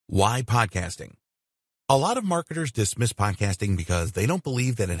Why podcasting? A lot of marketers dismiss podcasting because they don't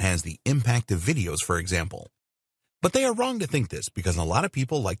believe that it has the impact of videos, for example. But they are wrong to think this because a lot of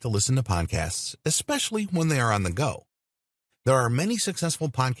people like to listen to podcasts, especially when they are on the go. There are many successful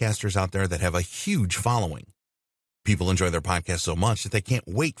podcasters out there that have a huge following. People enjoy their podcast so much that they can't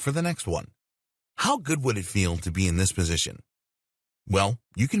wait for the next one. How good would it feel to be in this position? Well,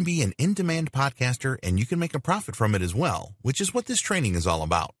 you can be an in-demand podcaster and you can make a profit from it as well, which is what this training is all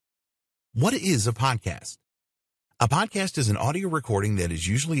about. What is a podcast? A podcast is an audio recording that is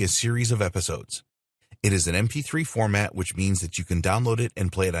usually a series of episodes. It is an MP3 format, which means that you can download it and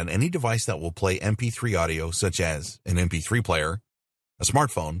play it on any device that will play MP3 audio, such as an MP3 player, a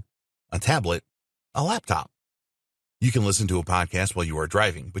smartphone, a tablet, a laptop. You can listen to a podcast while you are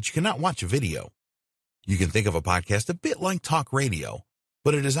driving, but you cannot watch a video. You can think of a podcast a bit like talk radio,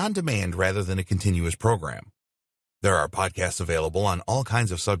 but it is on demand rather than a continuous program. There are podcasts available on all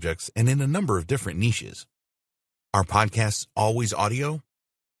kinds of subjects and in a number of different niches. Are podcasts always audio?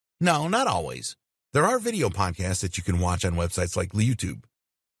 No, not always. There are video podcasts that you can watch on websites like YouTube.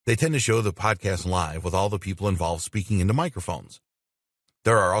 They tend to show the podcast live with all the people involved speaking into microphones.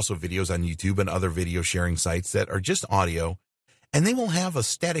 There are also videos on YouTube and other video sharing sites that are just audio, and they will have a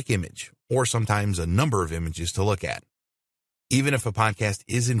static image or sometimes a number of images to look at. Even if a podcast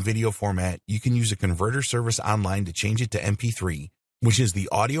is in video format, you can use a converter service online to change it to MP3, which is the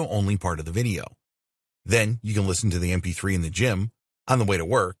audio-only part of the video. Then you can listen to the MP3 in the gym, on the way to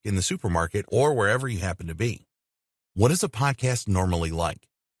work, in the supermarket, or wherever you happen to be. What is a podcast normally like?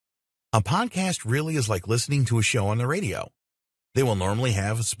 A podcast really is like listening to a show on the radio. They will normally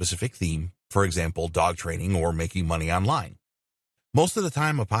have a specific theme, for example, dog training or making money online. Most of the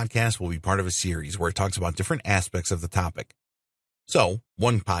time, a podcast will be part of a series where it talks about different aspects of the topic. So,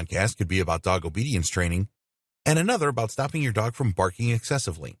 one podcast could be about dog obedience training, and another about stopping your dog from barking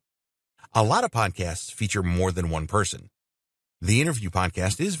excessively. A lot of podcasts feature more than one person. The interview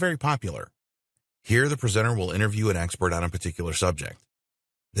podcast is very popular. Here, the presenter will interview an expert on a particular subject.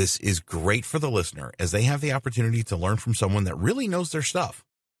 This is great for the listener as they have the opportunity to learn from someone that really knows their stuff.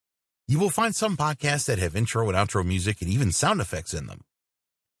 You will find some podcasts that have intro and outro music and even sound effects in them.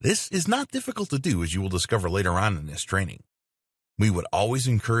 This is not difficult to do, as you will discover later on in this training. We would always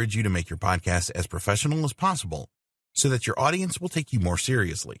encourage you to make your podcast as professional as possible so that your audience will take you more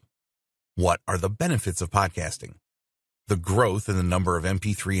seriously. What are the benefits of podcasting? The growth in the number of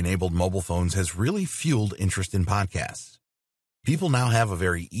MP3-enabled mobile phones has really fueled interest in podcasts. People now have a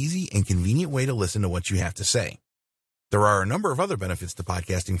very easy and convenient way to listen to what you have to say. There are a number of other benefits to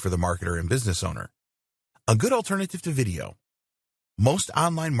podcasting for the marketer and business owner. A good alternative to video. Most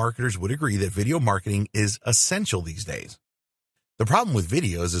online marketers would agree that video marketing is essential these days. The problem with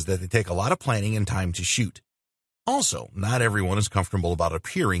videos is that they take a lot of planning and time to shoot. Also, not everyone is comfortable about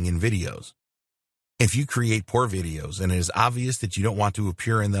appearing in videos. If you create poor videos and it is obvious that you don't want to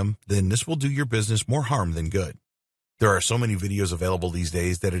appear in them, then this will do your business more harm than good. There are so many videos available these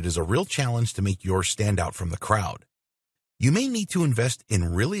days that it is a real challenge to make yours stand out from the crowd. You may need to invest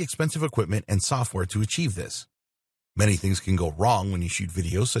in really expensive equipment and software to achieve this. Many things can go wrong when you shoot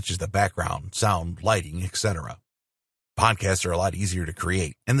videos, such as the background, sound, lighting, etc. Podcasts are a lot easier to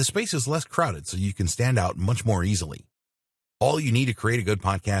create, and the space is less crowded so you can stand out much more easily. All you need to create a good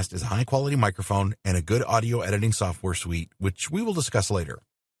podcast is a high-quality microphone and a good audio editing software suite, which we will discuss later.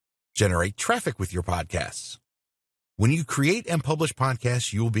 Generate traffic with your podcasts. When you create and publish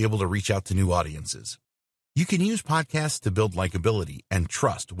podcasts, you will be able to reach out to new audiences. You can use podcasts to build likability and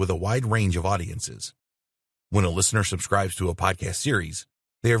trust with a wide range of audiences. When a listener subscribes to a podcast series,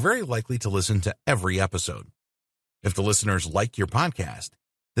 they are very likely to listen to every episode. If the listeners like your podcast,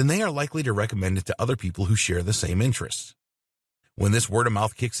 then they are likely to recommend it to other people who share the same interests. When this word of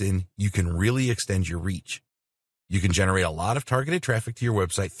mouth kicks in, you can really extend your reach. You can generate a lot of targeted traffic to your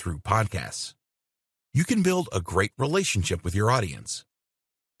website through podcasts. You can build a great relationship with your audience.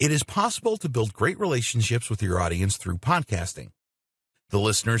 It is possible to build great relationships with your audience through podcasting. The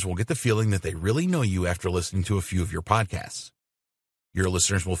listeners will get the feeling that they really know you after listening to a few of your podcasts. Your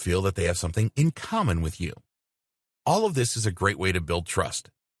listeners will feel that they have something in common with you. All of this is a great way to build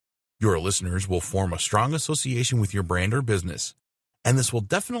trust. Your listeners will form a strong association with your brand or business, and this will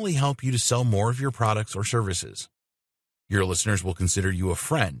definitely help you to sell more of your products or services. Your listeners will consider you a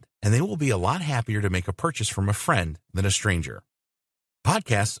friend, and they will be a lot happier to make a purchase from a friend than a stranger.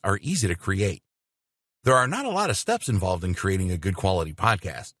 Podcasts are easy to create. There are not a lot of steps involved in creating a good quality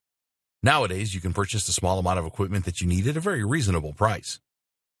podcast. Nowadays, you can purchase a small amount of equipment that you need at a very reasonable price.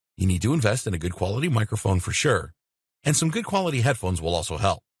 You need to invest in a good quality microphone for sure, and some good quality headphones will also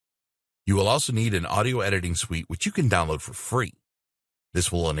help. You will also need an audio editing suite which you can download for free.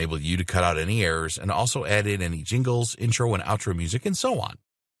 This will enable you to cut out any errors and also add in any jingles, intro and outro music, and so on.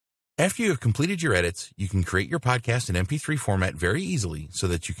 After you have completed your edits, you can create your podcast in MP3 format very easily so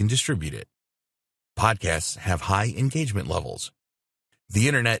that you can distribute it. Podcasts have high engagement levels. The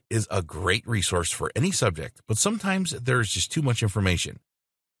internet is a great resource for any subject, but sometimes there's just too much information.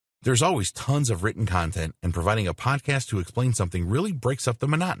 There's always tons of written content, and providing a podcast to explain something really breaks up the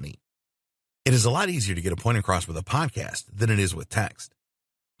monotony. It is a lot easier to get a point across with a podcast than it is with text.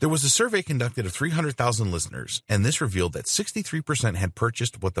 There was a survey conducted of 300,000 listeners, and this revealed that 63% had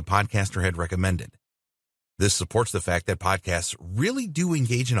purchased what the podcaster had recommended. This supports the fact that podcasts really do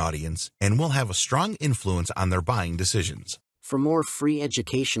engage an audience and will have a strong influence on their buying decisions. For more free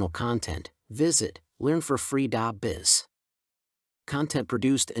educational content, visit learnforfree.biz. Content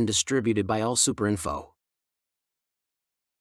produced and distributed by AllSuperInfo.